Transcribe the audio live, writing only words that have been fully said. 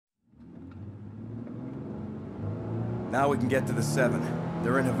Now we can get to the 7.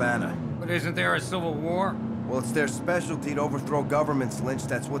 They're in Havana. But isn't there a civil war? Well, it's their specialty to overthrow governments, Lynch.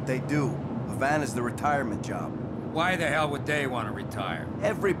 That's what they do. Havana's the retirement job. Why the hell would they want to retire?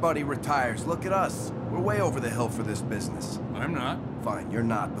 Everybody retires. Look at us. We're way over the hill for this business. I'm not. Fine, you're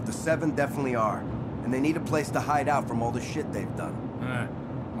not, but the 7 definitely are. And they need a place to hide out from all the shit they've done.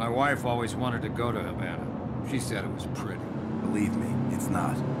 My wife always wanted to go to Havana. She said it was pretty. Believe me, it's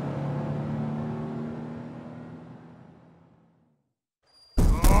not.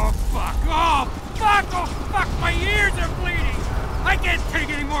 Oh, fuck! Oh, fuck! Oh, fuck! My ears are bleeding! I can't take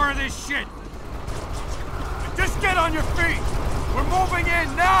any more of this shit! Just get on your feet! We're moving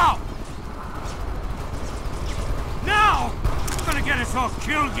in now! Now! You're gonna get us all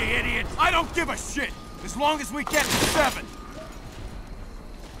killed, you idiot! I don't give a shit! As long as we get to 7!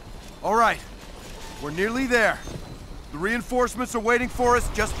 All right. We're nearly there. The reinforcements are waiting for us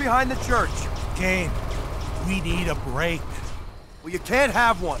just behind the church. Kane, we need a break. Well, you can't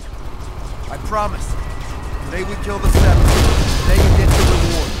have one. I promise. Today we kill the 7. Today you get the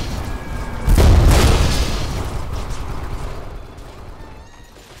reward.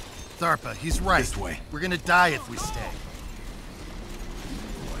 Tharpa, he's right. This way. We're gonna die if we stay.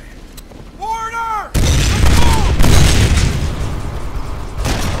 Order!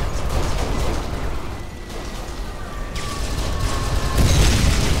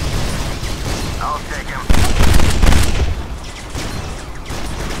 I'll take him.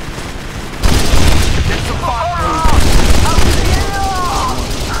 Get the fuck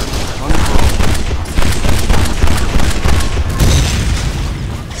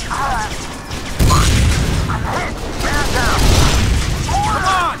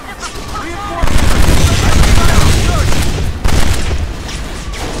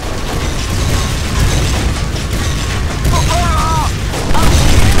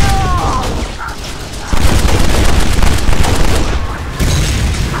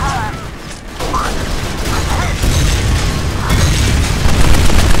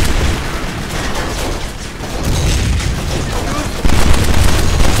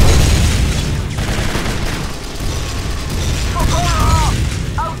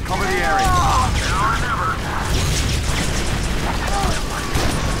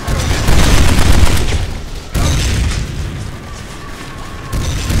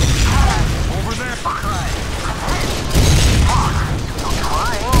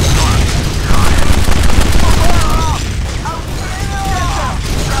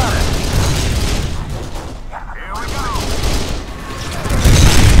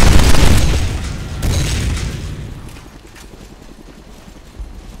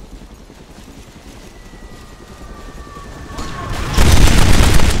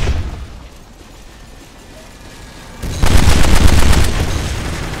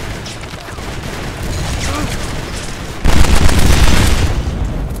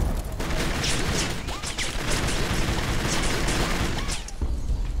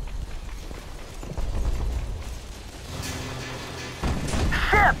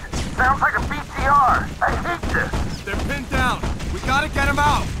Sounds like a BTR. I hate this. They're pinned down. We gotta get them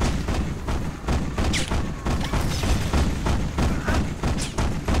out.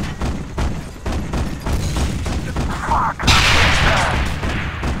 Fuck.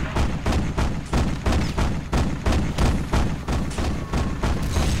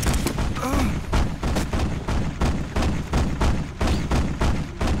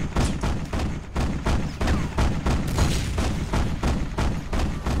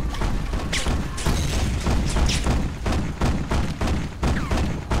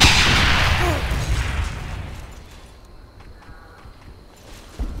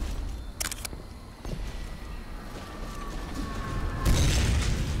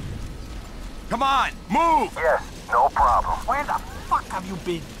 Come on, move! Yes, no problem. Where the fuck have you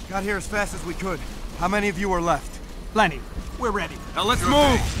been? Got here as fast as we could. How many of you are left? Plenty. We're ready. Now let's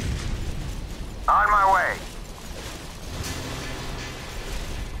move! On my way.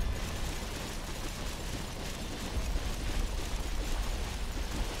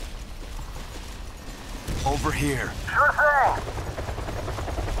 Over here. Sure thing.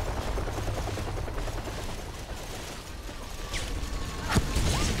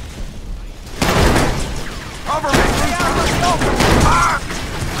 Cover me! Fuck!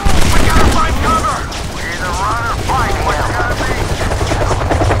 We gotta find cover! We either run or fight. What's gotta be?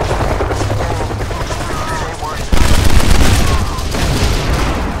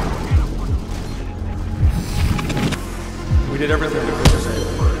 We did everything we could to save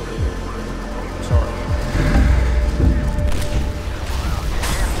him. Sorry.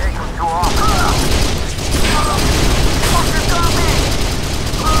 Can't take them too often. Fucking got me!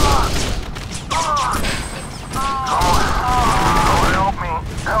 Come on.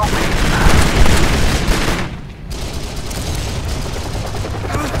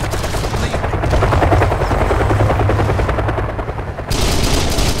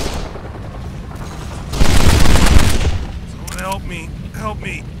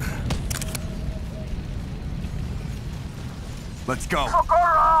 me. Let's go.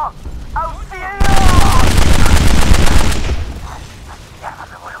 ¡Socorro! ¡Auxilio! Ya no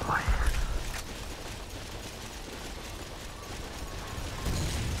me voy a morir.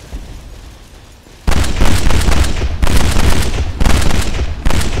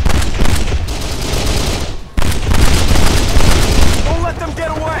 Don't let them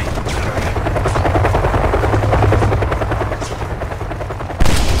get away!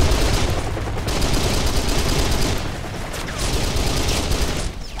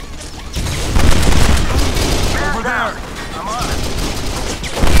 Over there! I'm on it.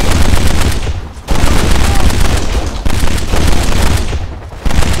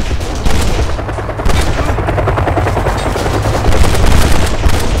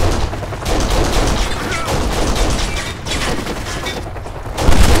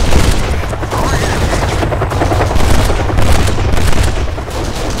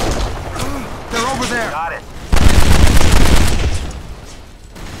 They're over there! Got it.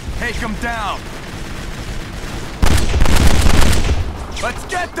 Take them down! Let's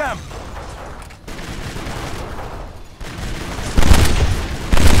get them!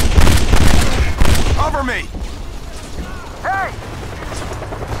 Cover me! Hey!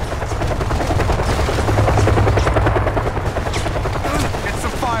 Get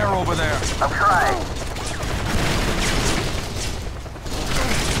some fire over there! I'm trying.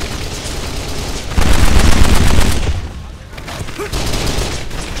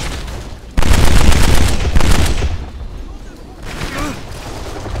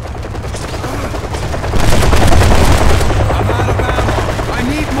 I'm out of ammo! I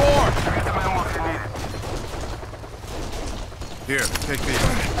need more! Get the ammo if you need it. Here, take these.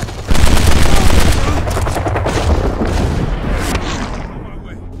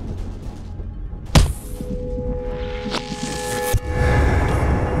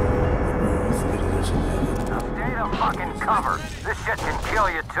 Stay the fucking cover. This shit can kill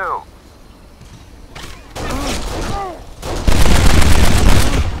you too.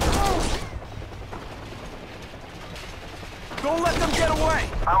 Don't let them get away!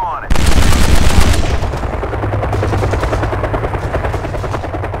 I'm on it.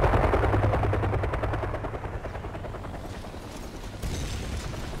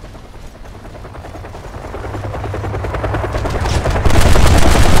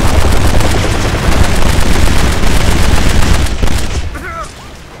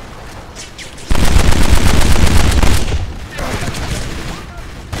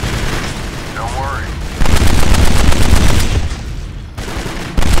 Don't worry.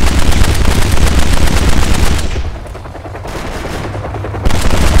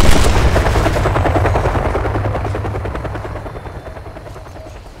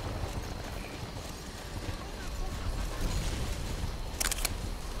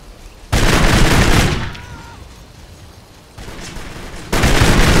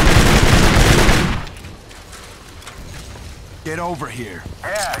 Get over here.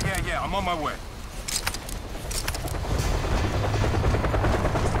 Yeah, I'm on my way.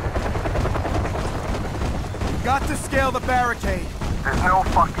 Got to scale the barricade. There's no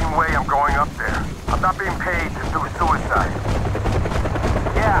fucking way I'm going up there. I'm not being paid to do suicide.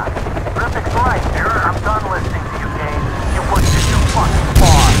 Yeah, Rippick's right. I'm done listening to you, Kane. You pushed it too fucking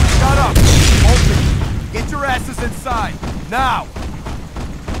far. Shut up! Open! Get your asses inside! Now!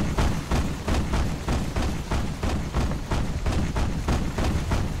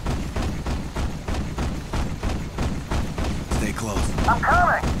 Stay close. I'm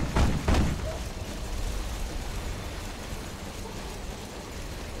coming!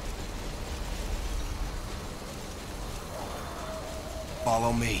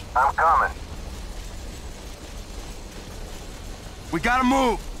 Follow me. I'm coming. We gotta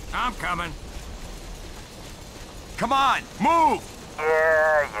move! I'm coming. Come on, move!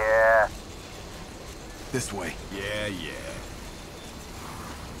 Yeah. This way. Yeah.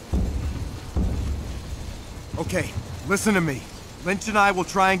 Okay, listen to me. Lynch and I will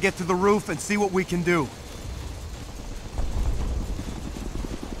try and get to the roof and see what we can do.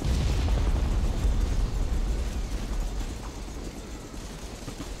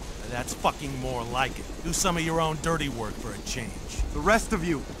 That's fucking more like it. Do some of your own dirty work for a change. The rest of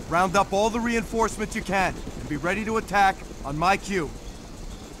you, round up all the reinforcements you can and be ready to attack on my cue.